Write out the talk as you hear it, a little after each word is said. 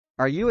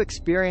Are you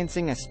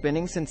experiencing a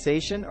spinning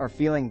sensation or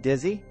feeling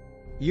dizzy?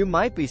 You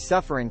might be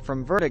suffering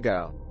from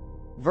vertigo.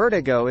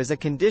 Vertigo is a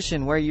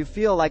condition where you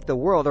feel like the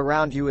world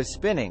around you is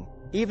spinning,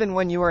 even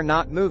when you are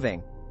not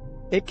moving.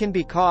 It can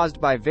be caused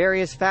by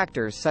various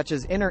factors such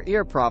as inner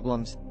ear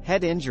problems,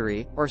 head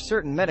injury, or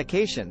certain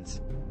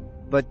medications.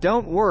 But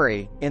don't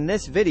worry, in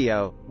this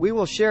video, we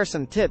will share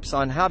some tips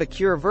on how to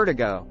cure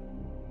vertigo.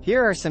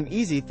 Here are some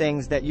easy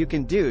things that you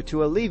can do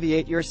to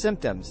alleviate your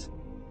symptoms.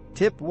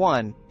 Tip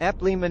 1.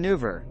 Epley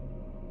Maneuver.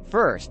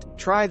 First,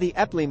 try the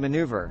Epley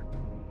Maneuver.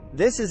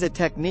 This is a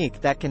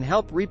technique that can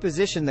help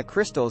reposition the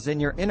crystals in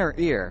your inner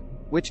ear,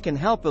 which can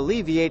help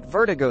alleviate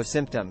vertigo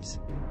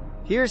symptoms.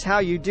 Here's how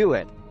you do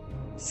it.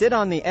 Sit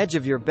on the edge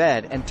of your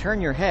bed and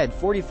turn your head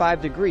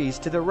 45 degrees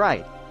to the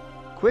right.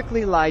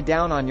 Quickly lie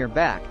down on your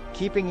back,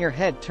 keeping your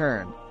head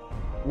turned.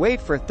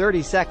 Wait for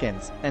 30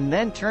 seconds, and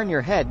then turn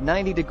your head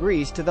 90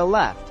 degrees to the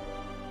left.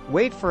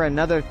 Wait for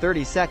another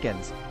 30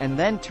 seconds, and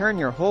then turn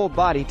your whole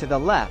body to the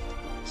left,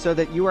 so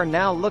that you are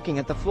now looking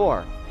at the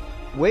floor.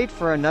 Wait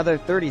for another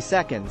 30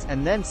 seconds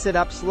and then sit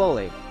up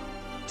slowly.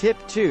 Tip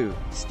 2.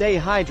 Stay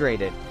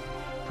hydrated.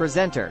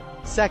 Presenter.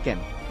 Second,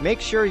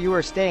 make sure you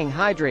are staying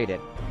hydrated.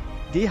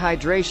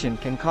 Dehydration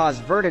can cause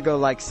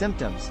vertigo-like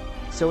symptoms,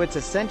 so it's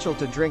essential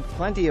to drink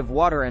plenty of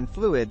water and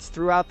fluids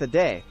throughout the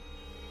day.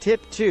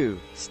 Tip 2.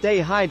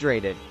 Stay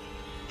hydrated.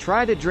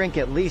 Try to drink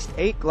at least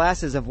 8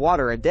 glasses of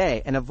water a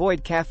day and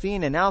avoid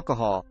caffeine and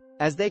alcohol,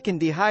 as they can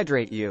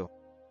dehydrate you.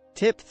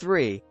 Tip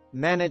 3.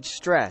 Manage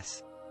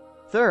stress.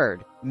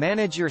 Third,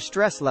 manage your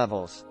stress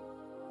levels.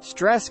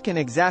 Stress can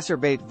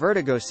exacerbate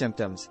vertigo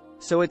symptoms,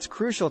 so it's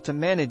crucial to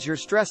manage your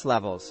stress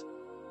levels.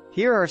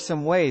 Here are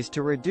some ways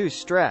to reduce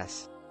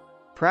stress.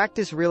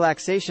 Practice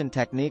relaxation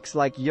techniques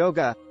like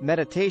yoga,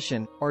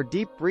 meditation, or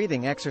deep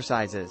breathing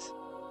exercises.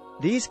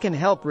 These can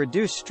help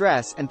reduce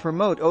stress and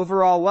promote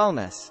overall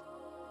wellness.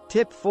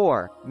 Tip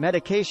 4.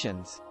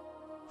 Medications.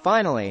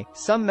 Finally,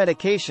 some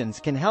medications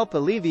can help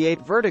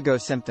alleviate vertigo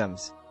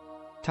symptoms.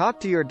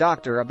 Talk to your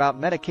doctor about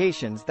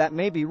medications that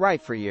may be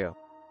right for you.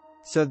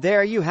 So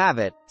there you have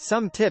it,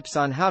 some tips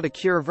on how to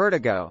cure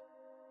vertigo.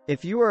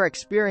 If you are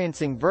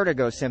experiencing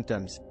vertigo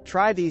symptoms,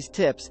 try these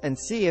tips and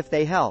see if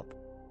they help.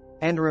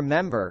 And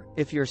remember,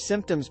 if your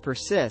symptoms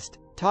persist,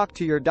 talk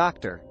to your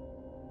doctor.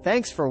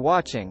 Thanks for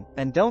watching,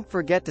 and don't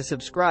forget to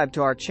subscribe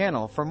to our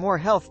channel for more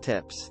health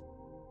tips.